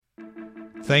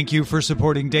Thank you for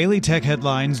supporting Daily Tech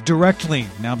Headlines directly.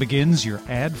 Now begins your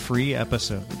ad-free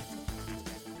episode.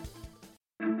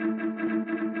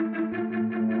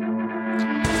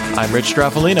 I'm Rich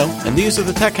Straffolino, and these are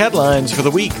the tech headlines for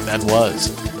the week that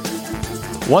was.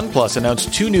 OnePlus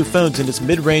announced two new phones in its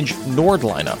mid-range Nord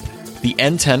lineup. The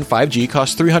N10 5G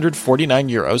costs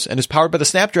 €349 and is powered by the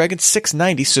Snapdragon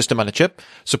 690 system on a chip,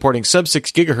 supporting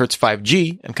sub-6 GHz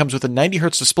 5G, and comes with a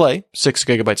 90Hz display, 6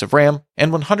 GB of RAM,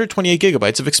 and 128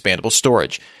 GB of expandable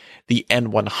storage. The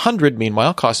N100,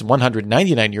 meanwhile, costs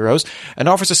 €199 and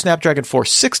offers a Snapdragon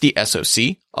 460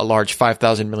 SoC, a large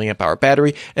 5,000 mAh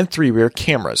battery, and 3 rear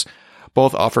cameras.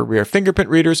 Both offer rear fingerprint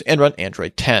readers and run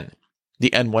Android 10. The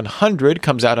N100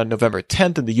 comes out on November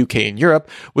 10th in the UK and Europe,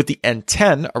 with the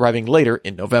N10 arriving later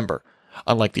in November.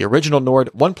 Unlike the original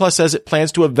Nord, OnePlus says it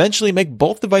plans to eventually make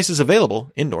both devices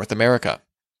available in North America.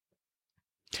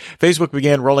 Facebook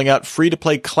began rolling out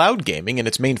free-to-play cloud gaming in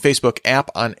its main Facebook app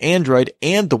on Android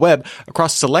and the web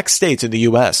across select states in the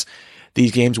US.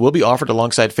 These games will be offered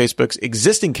alongside Facebook's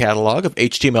existing catalog of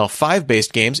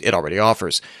HTML5-based games it already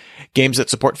offers. Games that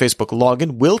support Facebook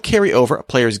login will carry over a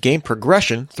player's game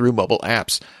progression through mobile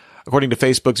apps. According to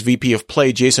Facebook's VP of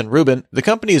Play, Jason Rubin, the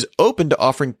company is open to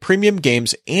offering premium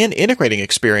games and integrating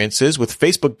experiences with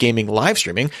Facebook gaming live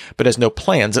streaming, but has no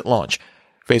plans at launch.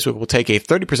 Facebook will take a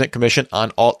 30% commission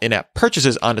on all in-app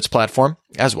purchases on its platform,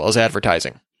 as well as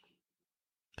advertising.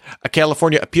 A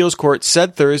California appeals court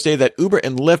said Thursday that Uber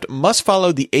and Lyft must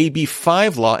follow the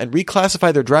AB5 law and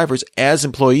reclassify their drivers as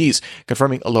employees,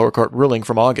 confirming a lower court ruling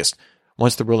from August.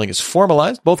 Once the ruling is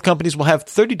formalized, both companies will have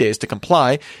 30 days to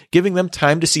comply, giving them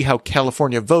time to see how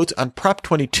California votes on Prop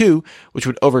 22, which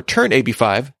would overturn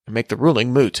AB5 and make the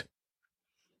ruling moot.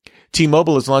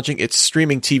 T-Mobile is launching its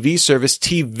streaming TV service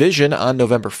T-Vision on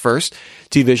November 1st.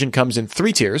 T-Vision comes in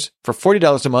 3 tiers. For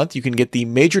 $40 a month, you can get the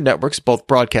major networks, both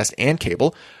broadcast and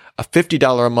cable. A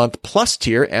 $50 a month plus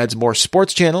tier adds more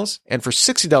sports channels, and for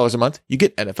 $60 a month, you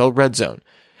get NFL Red Zone.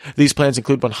 These plans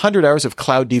include 100 hours of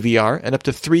cloud DVR and up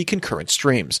to 3 concurrent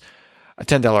streams. A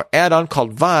 $10 add-on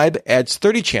called Vibe adds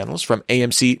 30 channels from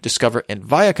AMC, Discover, and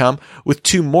Viacom, with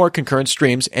 2 more concurrent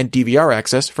streams and DVR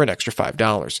access for an extra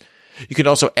 $5. You can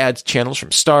also add channels from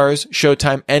Starz,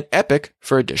 Showtime, and Epic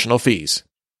for additional fees.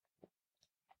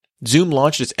 Zoom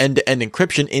launched its end-to-end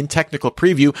encryption in technical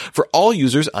preview for all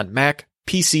users on Mac,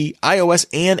 PC, iOS,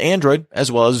 and Android,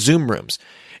 as well as Zoom Rooms.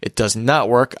 It does not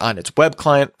work on its web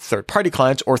client, third-party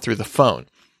clients, or through the phone.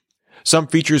 Some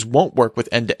features won't work with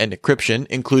end-to-end encryption,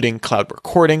 including cloud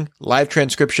recording, live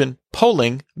transcription,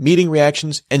 polling, meeting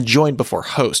reactions, and join before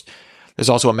host. There's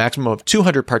also a maximum of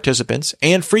 200 participants,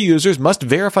 and free users must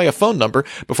verify a phone number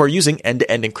before using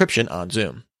end-to-end encryption on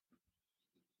Zoom.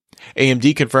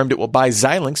 AMD confirmed it will buy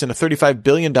Xilinx in a $35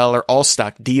 billion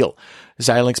all-stock deal.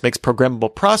 Xilinx makes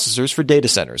programmable processors for data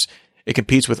centers. It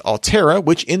competes with Altera,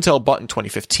 which Intel bought in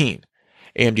 2015.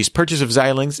 AMD's purchase of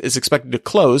Xilinx is expected to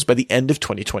close by the end of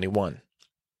 2021.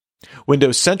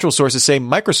 Windows Central sources say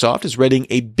Microsoft is readying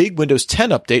a big Windows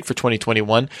 10 update for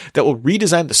 2021 that will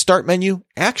redesign the Start menu,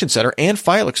 Action Center, and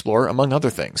File Explorer, among other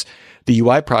things. The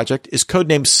UI project is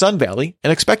codenamed Sun Valley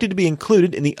and expected to be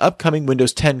included in the upcoming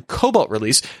Windows 10 Cobalt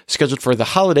release scheduled for the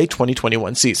holiday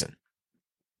 2021 season.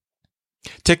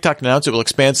 TikTok announced it will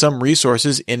expand some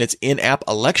resources in its in-app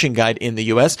election guide in the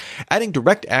U.S., adding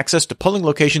direct access to polling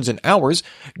locations and hours,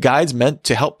 guides meant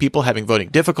to help people having voting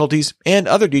difficulties, and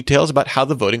other details about how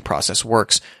the voting process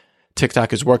works.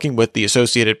 TikTok is working with the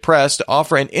Associated Press to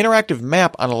offer an interactive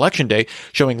map on Election Day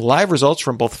showing live results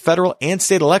from both federal and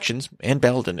state elections and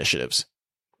ballot initiatives.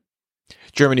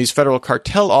 Germany's Federal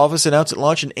Cartel Office announced it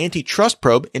launched an antitrust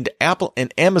probe into Apple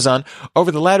and Amazon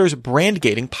over the latter's brand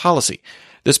gating policy.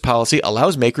 This policy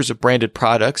allows makers of branded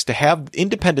products to have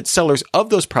independent sellers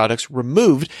of those products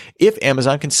removed if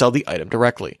Amazon can sell the item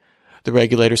directly. The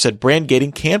regulator said brand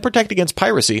gating can protect against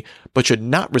piracy, but should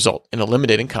not result in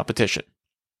eliminating competition.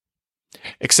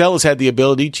 Excel has had the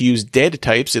ability to use data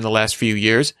types in the last few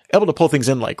years, able to pull things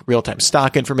in like real-time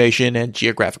stock information and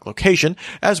geographic location,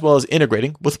 as well as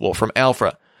integrating with Wolfram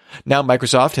Alpha. Now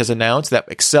Microsoft has announced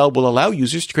that Excel will allow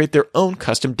users to create their own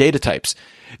custom data types.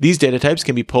 These data types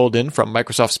can be pulled in from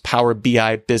Microsoft's Power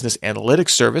BI Business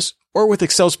Analytics service or with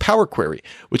Excel's Power Query,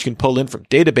 which can pull in from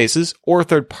databases or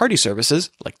third-party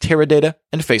services like Teradata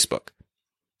and Facebook.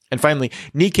 And finally,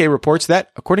 Nikkei reports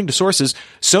that, according to sources,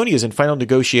 Sony is in final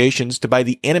negotiations to buy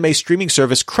the anime streaming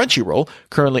service Crunchyroll,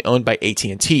 currently owned by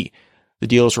AT&T. The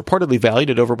deal is reportedly valued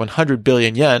at over 100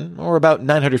 billion yen, or about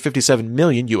 $957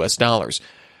 million US.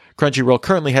 Crunchyroll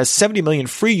currently has 70 million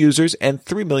free users and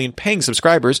 3 million paying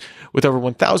subscribers, with over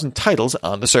 1,000 titles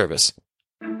on the service.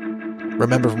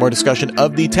 Remember, for more discussion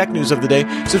of the tech news of the day,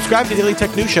 subscribe to Daily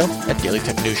Tech News Show at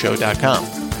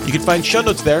dailytechnewsshow.com. You can find show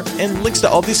notes there and links to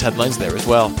all these headlines there as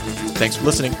well. Thanks for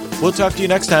listening. We'll talk to you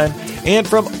next time. And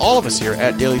from all of us here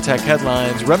at Daily Tech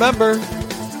Headlines, remember,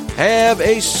 have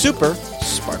a super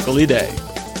sparkly day.